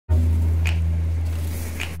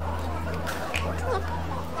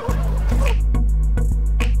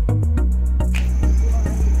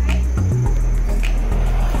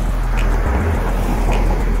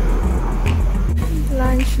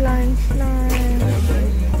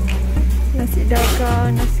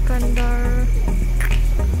burger, nasi kandar.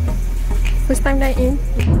 First time dine in.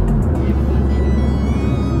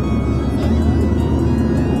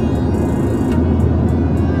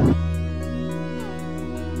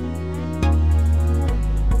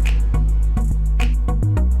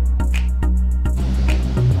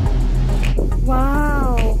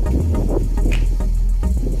 Wow.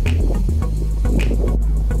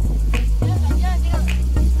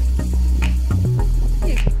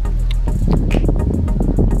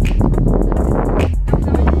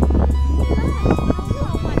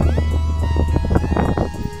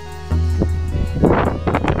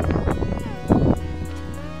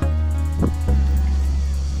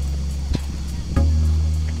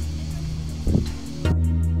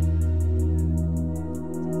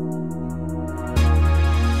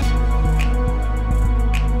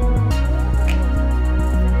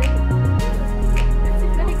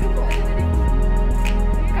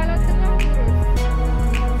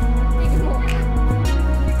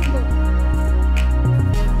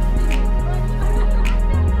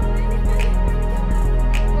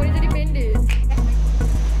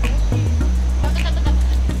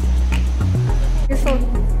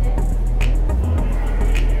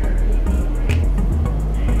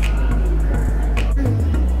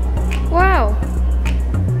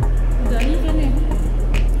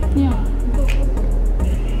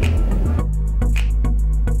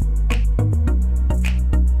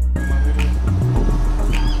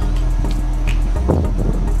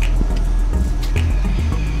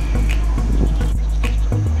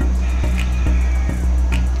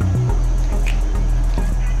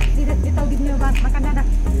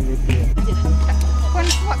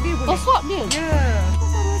 Oh, swap dia? Ya.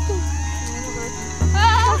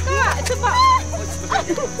 Kak, sebab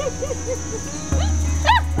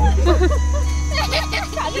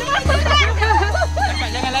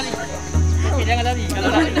Jangan lari. Okey, jangan lari. Kalau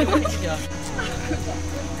lari dia kejar.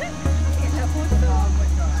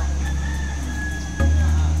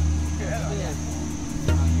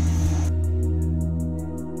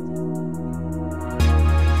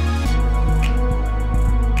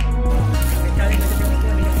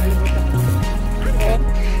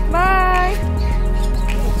 Bye.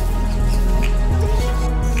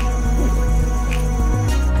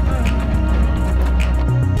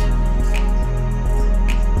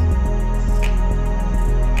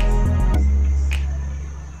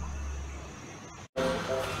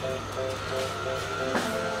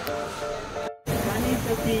 Ni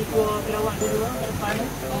pergi gua Kelawar dulu ke depan.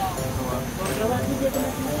 Gua Kelawar tu dia kena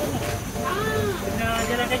sini. Kena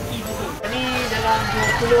jalan kaki tu. Ni dalam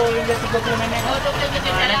 20 hingga 30 minit. Oh, 20 minit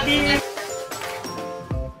jalan. Nanti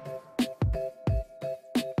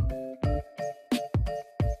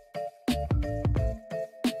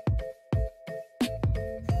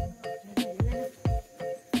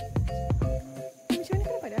Macam mana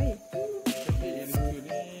kenapa ada air?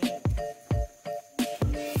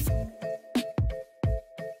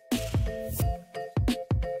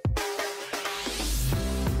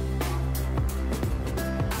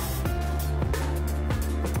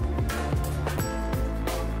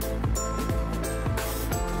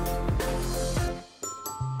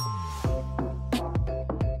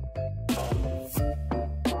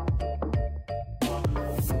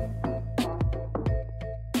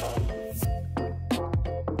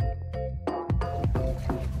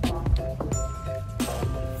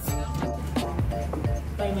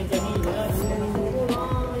 macam ni je lah.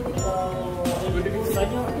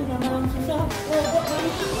 Banyak tu memang susah. Oh, buat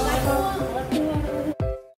balik tu.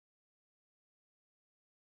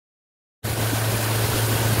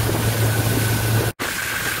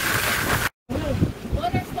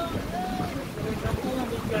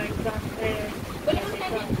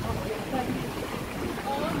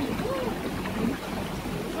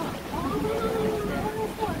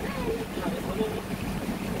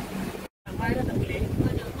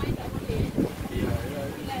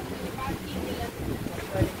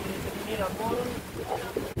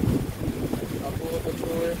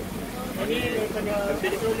 Jadi daripada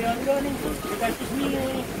petroleum dia ni dekat sini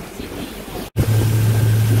ni.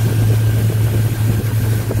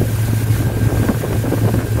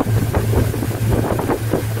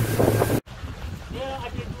 Dia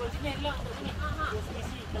ada dua jenis lah untuk sini. Dua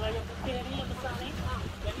spesies. Kalau yang putih ni yang besar ni,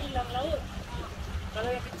 yang ni lang laut. Kalau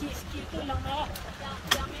yang kecil sikit tu lang merah.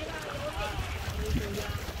 Yang merah yang putih. Itu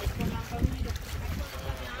yang ekor Langkawi tu.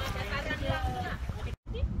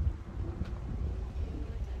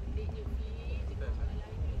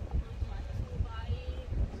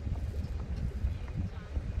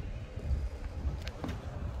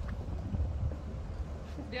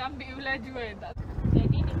 dia ambil laju kan tak.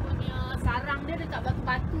 Jadi dia pun punya sarang dia dekat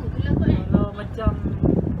batu-batu tu lah kot kan. Kalau macam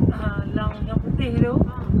lang yang putih tu,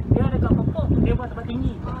 dia dekat pokok, dia buat tempat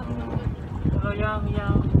tinggi. Kalau yang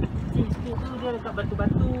kecil sikit tu, dia dekat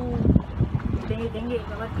batu-batu, tenggek-tenggek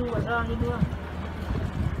kat batu, buat sarang gitu lah.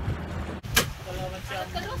 Kalau macam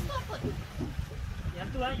Terus tu apa tu? yang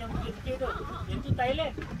tu lah, yang kecil tu, yang tu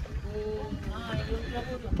Thailand. Yang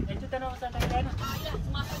tu yang tu tanah pasal Thailand lah. Ya,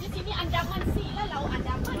 maksudnya sini Andaman Sea lah, Laut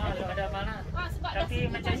Andaman. Laut Andaman lah. Sebab Tapi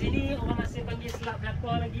macam sini orang masih panggil Selat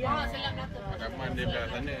Melaka lagi lah. Selat Melaka. Rakaman dia belah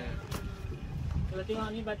sana. Kalau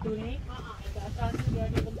tengok ni batu ni, kat atas tu dia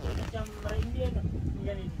ada bentuk macam orang India tu.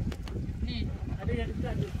 Yang ni. Ni. Ada yang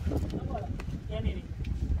dekat tu. Nampak tak? Yang ni.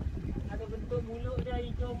 Ada bentuk mulut dia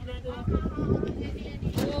hijau muda tu. Oh,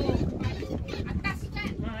 atas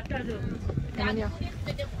kan? Atas tu. Yang ni lah. Dia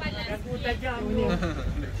ke depan lah. Dagu tajam tu. Yang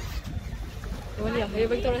ni lah.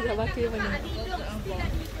 Dia bagi tahu rasa batu yang mana. Ada hidung, mesti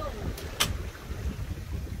ada hidung.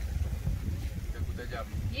 Dagu tajam.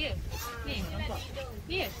 Ya. Ni. Nampak?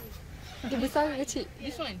 Ya. Dia besar ke kecil?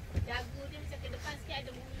 This one. Dagu dia macam ke depan sikit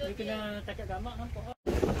ada mulut Dia dia. kena takat gamak nampak lah.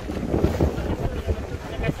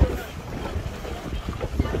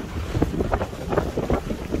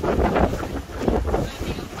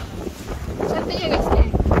 Cantiknya kat sini.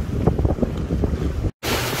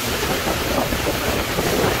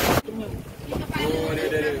 Oh,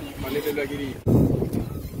 ada. Kepala dia belah kiri.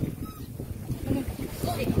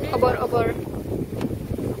 Obor.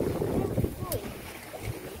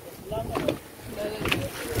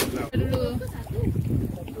 Dulu.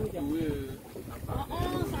 Dua.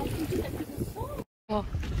 Oh.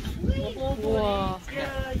 Wah. Dia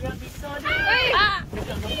yang besar dia.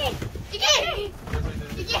 Dekat bawah.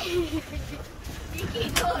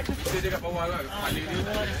 Dia dekat bawah lah. Kepala dia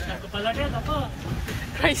tak ada. Kepala dia tak apa.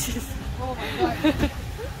 Crisis. Oh my god.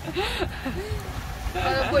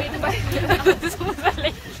 Kalau buat itu baik. Semua salah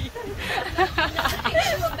lagi.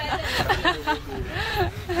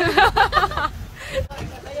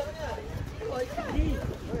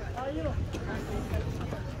 Ayo.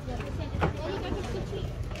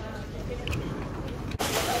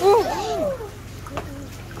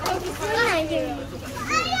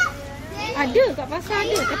 Ada kat pasar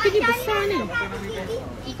ada, tapi dia besar ni.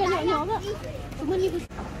 Ikan nyok-nyok tak? Cuma ni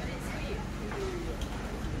besar.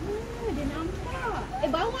 Dia nampak.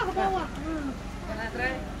 Bawah. Nak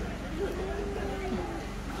try?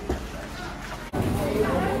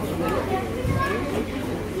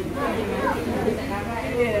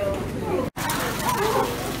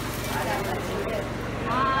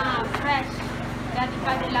 Fresh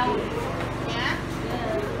daripada laut. Ya.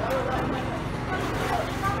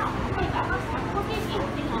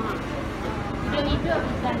 Hidup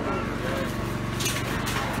ikan tu.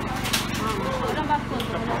 Orang bagus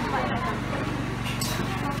tu nampak datang.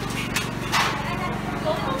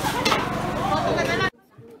 Potong kat dalam.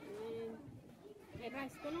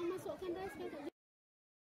 Rice, tolong masukkan rice ke tak?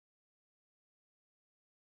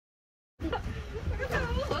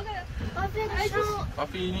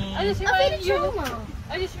 Papi ni. I just remind you of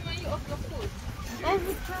your food.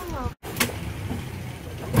 Every trauma.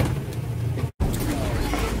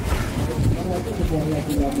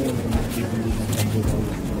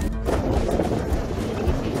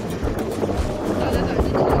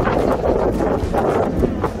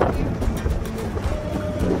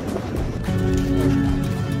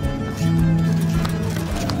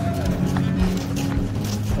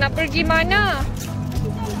 Nak pergi mana?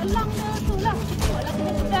 Alang dah tu lah. Alang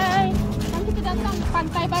pantai. Nanti kita datang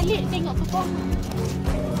pantai balik tengok pokok.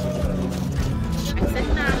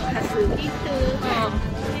 Senang rasa kita.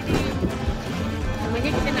 Jadi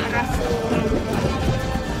sebenarnya kita nak rasa.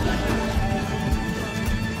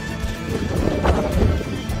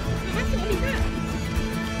 Masuk ni tak?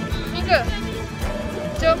 Ni ke?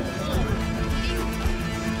 Jom.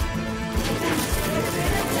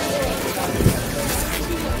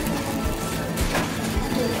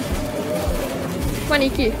 Mana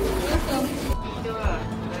Iki?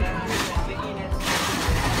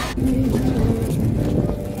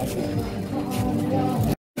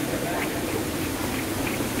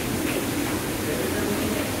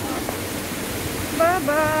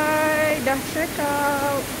 Bye-bye. Dah check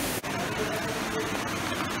out.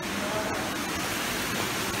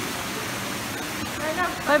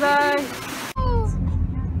 Bye-bye.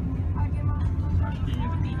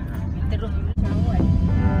 Terus cawan.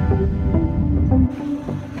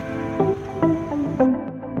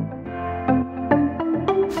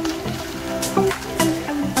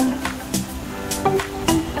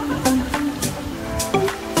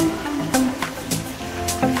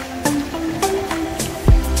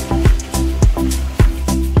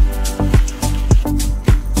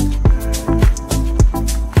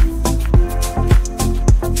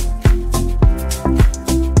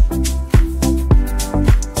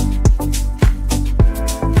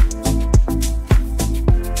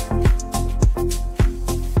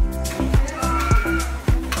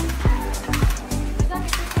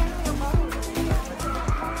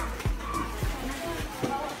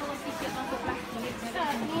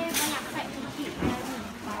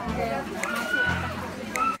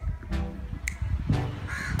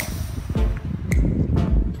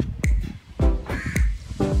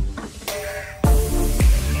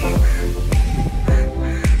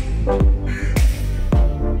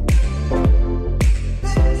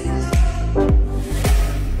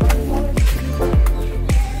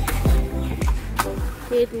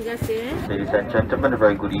 Okey, terima kasih. Ladies and gentlemen, a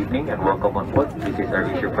very good evening and welcome on board. This is Air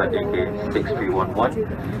Asia Flight AK6311,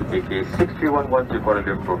 AK6311 to Kuala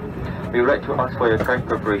Lumpur. We would like to ask for your kind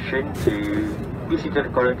preparation to be seated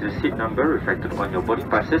according to the seat number reflected on your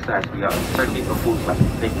boarding passes as we are starting a full flight.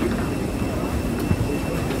 Thank you.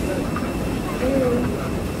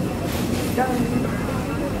 Done.